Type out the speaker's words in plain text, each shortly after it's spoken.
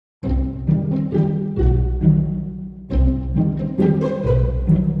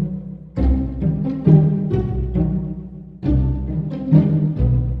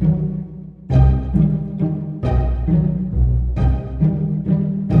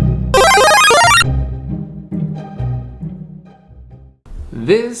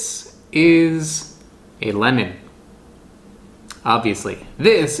This is a lemon. Obviously.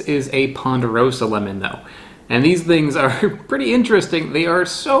 This is a Ponderosa lemon though. And these things are pretty interesting. They are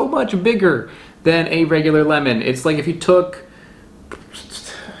so much bigger than a regular lemon. It's like if you took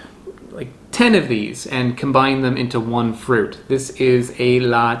like 10 of these and combined them into one fruit. This is a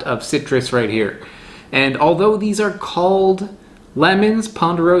lot of citrus right here. And although these are called lemons,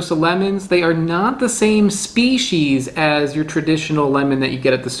 Ponderosa lemons, they are not the same species as your traditional lemon that you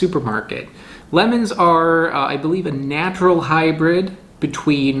get at the supermarket. Lemons are, I believe, a natural hybrid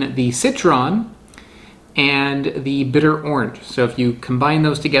between the citron and the bitter orange. So if you combine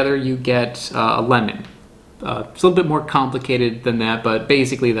those together, you get a lemon. It's a little bit more complicated than that, but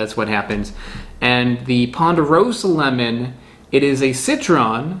basically that's what happens. And the Ponderosa lemon, it is a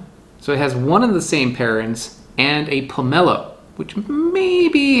citron, so it has one of the same parents, and a pomelo, which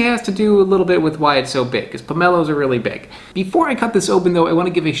maybe has to do a little bit with why it's so big, because pomelos are really big. Before I cut this open though, I want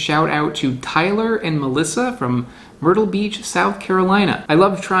to give a shout out to Tyler and Melissa from Myrtle Beach, South Carolina. I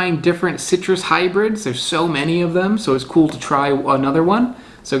love trying different citrus hybrids. There's so many of them, so it's cool to try another one.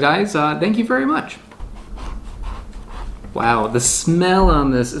 So guys, thank you very much. Wow, the smell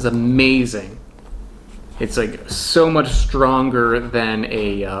on this is amazing. It's like so much stronger than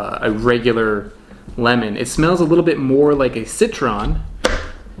a regular lemon. It smells a little bit more like a citron,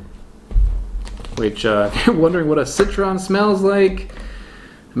 which if you're wondering what a citron smells like,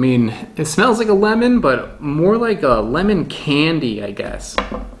 I mean, it smells like a lemon, but more like a lemon candy, I guess.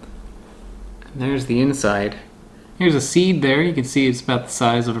 And there's the inside. Here's a seed there. You can see it's about the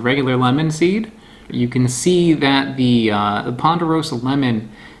size of a regular lemon seed. You can see that the Ponderosa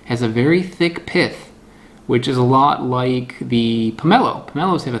lemon has a very thick pith, which is a lot like the pomelo.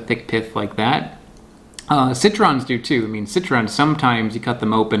 Pomelos have a thick pith like that. Citrons do too. I mean, citrons, sometimes you cut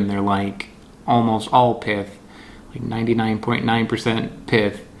them open, they're like almost all pith, like 99.9%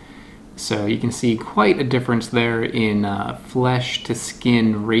 pith. So you can see quite a difference there in flesh to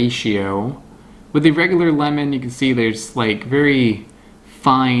skin ratio. With the regular lemon, you can see there's like very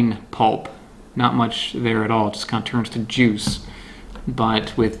fine pulp. Not much there at all, it just kind of turns to juice.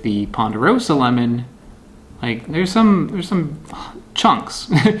 But with the Ponderosa lemon, like there's some chunks.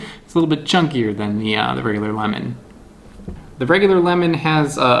 It's a little bit chunkier than the regular lemon. The regular lemon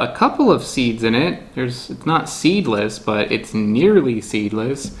has a couple of seeds in it. It's not seedless, but it's nearly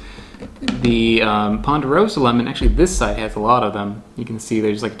seedless. The Ponderosa lemon, actually this side has a lot of them. You can see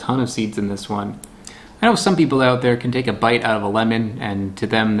there's like a ton of seeds in this one. I know some people out there can take a bite out of a lemon, and to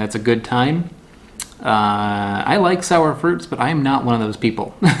them that's a good time. I like sour fruits, but I'm not one of those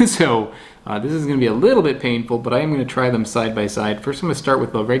people. So this is going to be a little bit painful, but I am going to try them side by side. First I'm going to start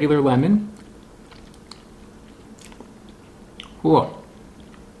with the regular lemon. Whoa.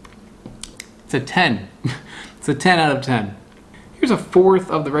 It's a 10. It's a 10 out of 10. Here's a fourth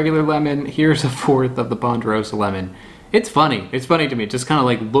of the regular lemon. Here's a fourth of the Ponderosa lemon. It's funny. It's funny to me. It just kind of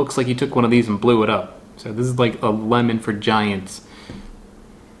like looks like you took one of these and blew it up. So this is like a lemon for giants.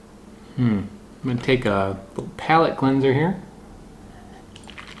 I'm going to take a little palate cleanser here.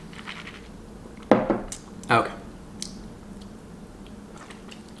 Okay.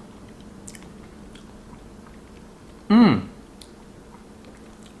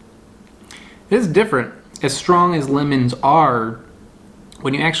 This is different. As strong as lemons are,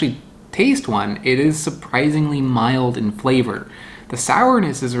 when you actually taste one, it is surprisingly mild in flavor. The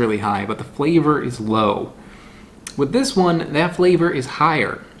sourness is really high, but the flavor is low. With this one, that flavor is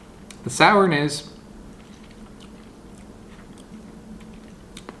higher. The sourness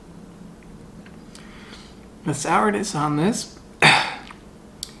on this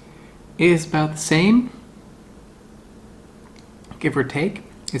is about the same, give or take.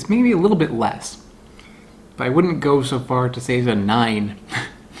 It's maybe a little bit less, but I wouldn't go so far to say it's a 9.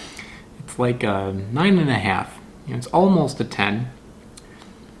 It's like a 9.5. You know, it's almost a 10,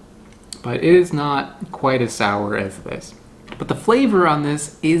 but it is not quite as sour as this. But the flavor on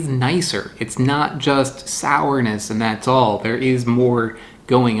this is nicer. It's not just sourness and that's all. There is more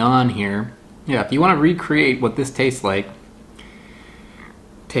going on here. Yeah, if you want to recreate what this tastes like,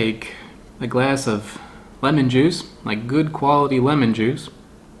 take a glass of lemon juice, like good quality lemon juice,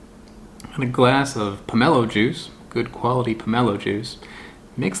 and a glass of pomelo juice, good quality pomelo juice.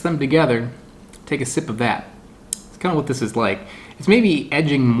 Mix them together, take a sip of that. It's kind of what this is like. It's maybe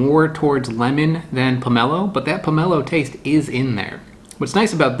edging more towards lemon than pomelo, but that pomelo taste is in there. What's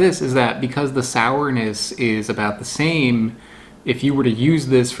nice about this is that because the sourness is about the same, if you were to use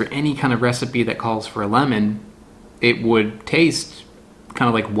this for any kind of recipe that calls for a lemon, it would taste kind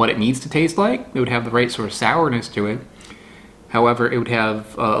of like what it needs to taste like. It would have the right sort of sourness to it. However, it would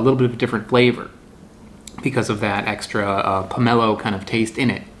have a little bit of a different flavor. because of that extra pomelo kind of taste in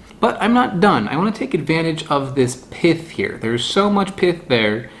it. But I'm not done. I want to take advantage of this pith here. There's so much pith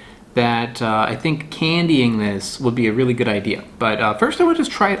there that I think candying this would be a really good idea. But first I want to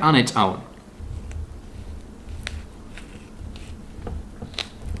just try it on its own.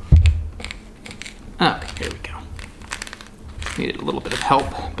 Okay, here we go. Needed a little bit of help,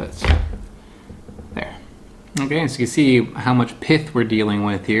 but there. Okay, so you see how much pith we're dealing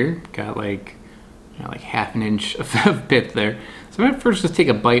with here. Got like half an inch of pith there. So I'm gonna first just take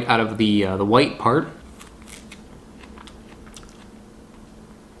a bite out of the white part.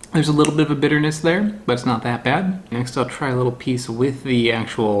 There's a little bit of a bitterness there, but it's not that bad. Next I'll try a little piece with the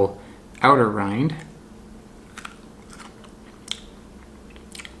actual outer rind.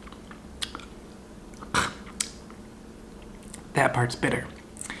 That part's bitter.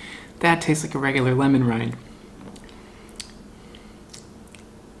 That tastes like a regular lemon rind.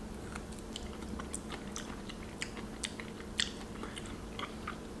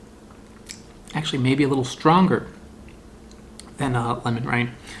 Actually, maybe a little stronger than lemon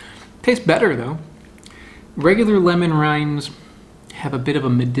rind. Tastes better though. Regular lemon rinds have a bit of a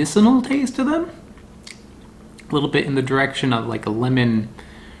medicinal taste to them. A little bit in the direction of like a lemon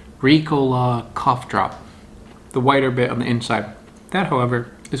Ricola cough drop. The whiter bit on the inside. That,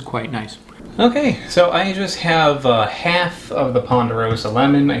 however, is quite nice. Okay, so I just have half of the Ponderosa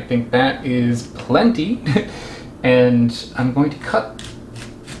Lemon. I think that is plenty. And I'm going to cut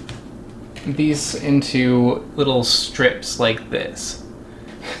these into little strips like this.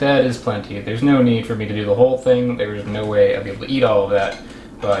 That is plenty. There's no need for me to do the whole thing. There's no way I'll be able to eat all of that.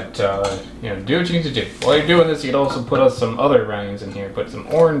 But, you know, do what you need to do. While you're doing this, you could also put some other rinds in here. Put some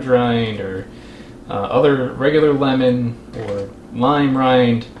orange rind or other regular lemon or lime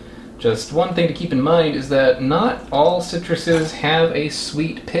rind. Just one thing to keep in mind is that not all citruses have a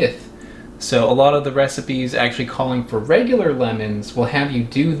sweet pith. So a lot of the recipes actually calling for regular lemons will have you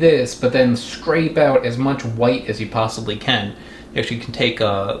do this, but then scrape out as much white as you possibly can. You actually can take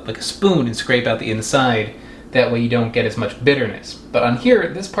like a spoon and scrape out the inside. That way you don't get as much bitterness. But on here,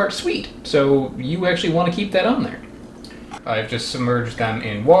 this part's sweet, so you actually want to keep that on there. I've just submerged them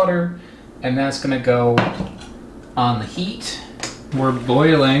in water, and that's going to go on the heat. We're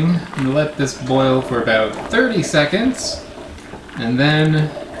boiling. I'm going to let this boil for about 30 seconds, and then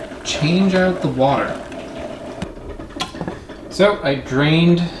change out the water. So I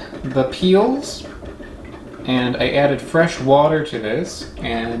drained the peels, and I added fresh water to this,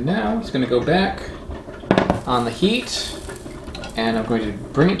 and now it's going to go back on the heat, and I'm going to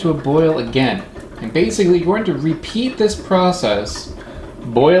bring it to a boil again. And basically you're going to repeat this process,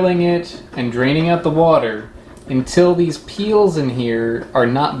 boiling it and draining out the water until these peels in here are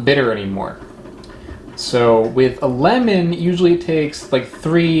not bitter anymore. So with a lemon, usually it takes like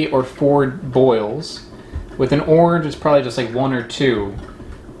 3 or 4 boils. With an orange, it's probably just like 1 or 2.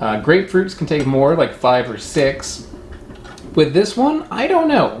 Grapefruits can take more, like 5 or 6. With this one, I don't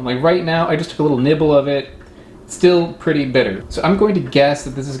know. Like right now, I just took a little nibble of it. Still pretty bitter. So I'm going to guess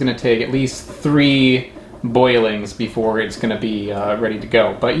that this is going to take at least 3 boilings before it's going to be ready to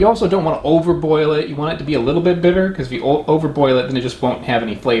go. But you also don't want to overboil it. You want it to be a little bit bitter, because if you overboil it, then it just won't have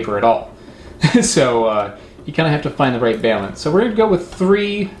any flavor at all. So you kind of have to find the right balance. So we're going to go with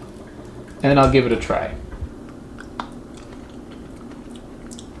 3, and then I'll give it a try.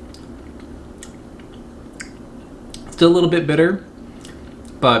 Still a little bit bitter,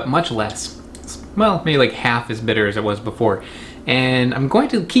 but much less. Well, maybe like half as bitter as it was before. And I'm going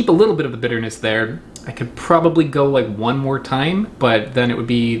to keep a little bit of the bitterness there. I could probably go like 1 more time, but then it would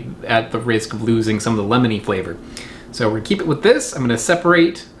be at the risk of losing some of the lemony flavor. So we're going to keep it with this. I'm going to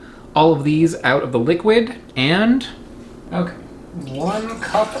separate all of these out of the liquid, and okay, 1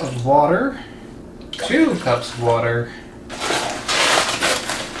 cup of water, 2 cups of water,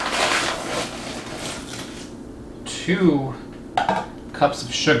 2 cups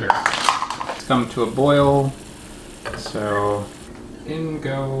of sugar. Come to a boil, so in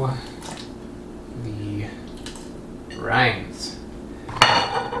go the rinds.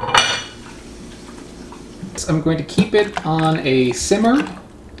 So I'm going to keep it on a simmer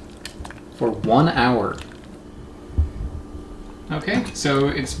for 1 hour. Okay, so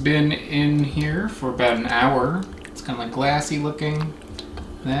it's been in here for about an hour. It's kind of like glassy looking.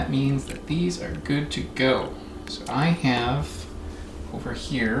 That means that these are good to go. So I have over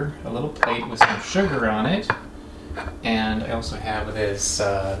here a little plate with some sugar on it, and I also have this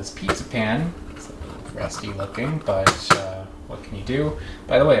this pizza pan. It's a little rusty looking, but what can you do?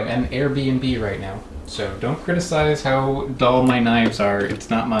 By the way, I'm in Airbnb right now, so don't criticize how dull my knives are. It's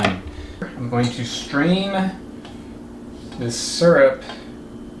not mine. I'm going to strain this syrup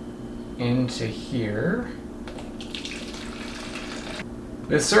into here.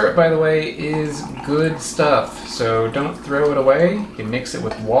 This syrup, by the way, is good stuff, so don't throw it away. You can mix it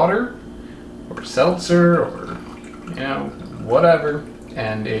with water, or seltzer, or, you know, whatever,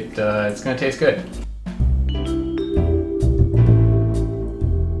 and it's gonna taste good.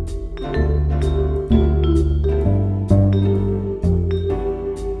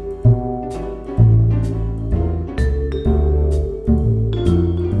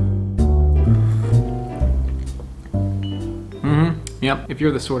 Yep, if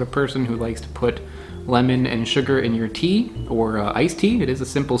you're the sort of person who likes to put lemon and sugar in your tea, or iced tea, it is a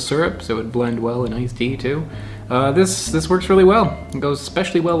simple syrup, so it would blend well in iced tea too. This works really well. It goes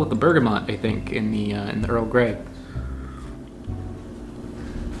especially well with the bergamot, I think, in the Earl Grey.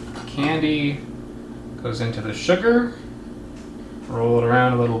 Candy goes into the sugar, roll it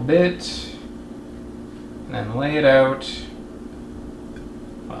around a little bit, and then lay it out.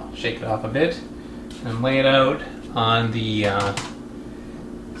 Well, shake it off a bit, and lay it out on the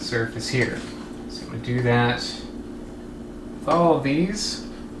surface here. So I'm going to do that with all of these.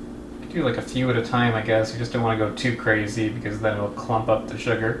 Do like a few at a time, I guess. You just don't want to go too crazy because then it'll clump up the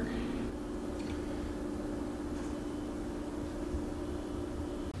sugar.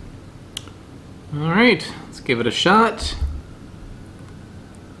 Alright, let's give it a shot.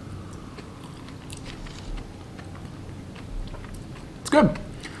 It's good.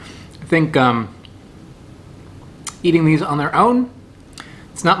 I think eating these on their own,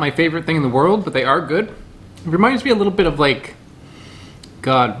 it's not my favorite thing in the world, but they are good. It reminds me a little bit of, like,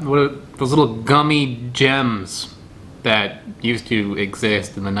 God, what are those little gummy gems that used to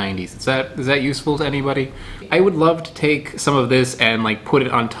exist in the 90s. Is that useful to anybody? I would love to take some of this and like put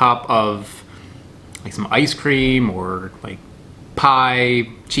it on top of like some ice cream or like pie,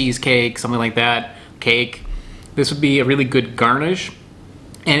 cheesecake, something like that, cake. This would be a really good garnish,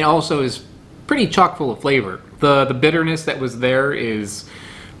 and it also is pretty chock full of flavor. The bitterness that was there is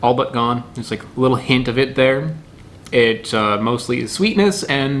all but gone. There's like a little hint of it there. It mostly is sweetness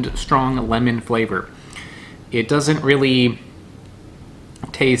and strong lemon flavor. It doesn't really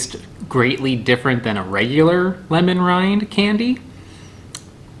taste greatly different than a regular lemon rind candy.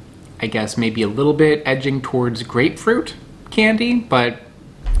 I guess maybe a little bit edging towards grapefruit candy, but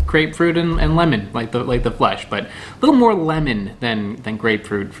grapefruit and lemon, like the flesh, but a little more lemon than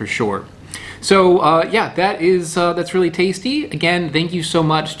grapefruit for sure. So yeah, that's really tasty. Again, thank you so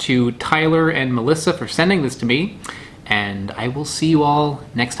much to Tyler and Melissa for sending this to me, and I will see you all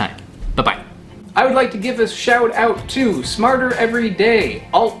next time. Bye-bye. I would like to give a shout out to Smarter Every Day,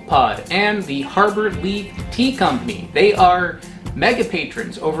 AltPod, and the Harbor Leaf Tea Company. They are mega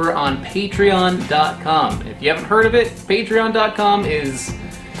patrons over on patreon.com. If you haven't heard of it, patreon.com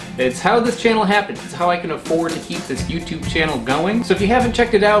it's how this channel happens. It's how I can afford to keep this YouTube channel going. So if you haven't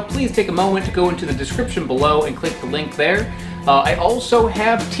checked it out, please take a moment to go into the description below and click the link there. I also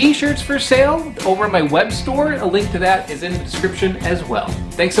have t-shirts for sale over at my web store. A link to that is in the description as well.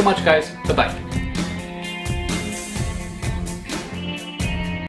 Thanks so much, guys. Bye-bye.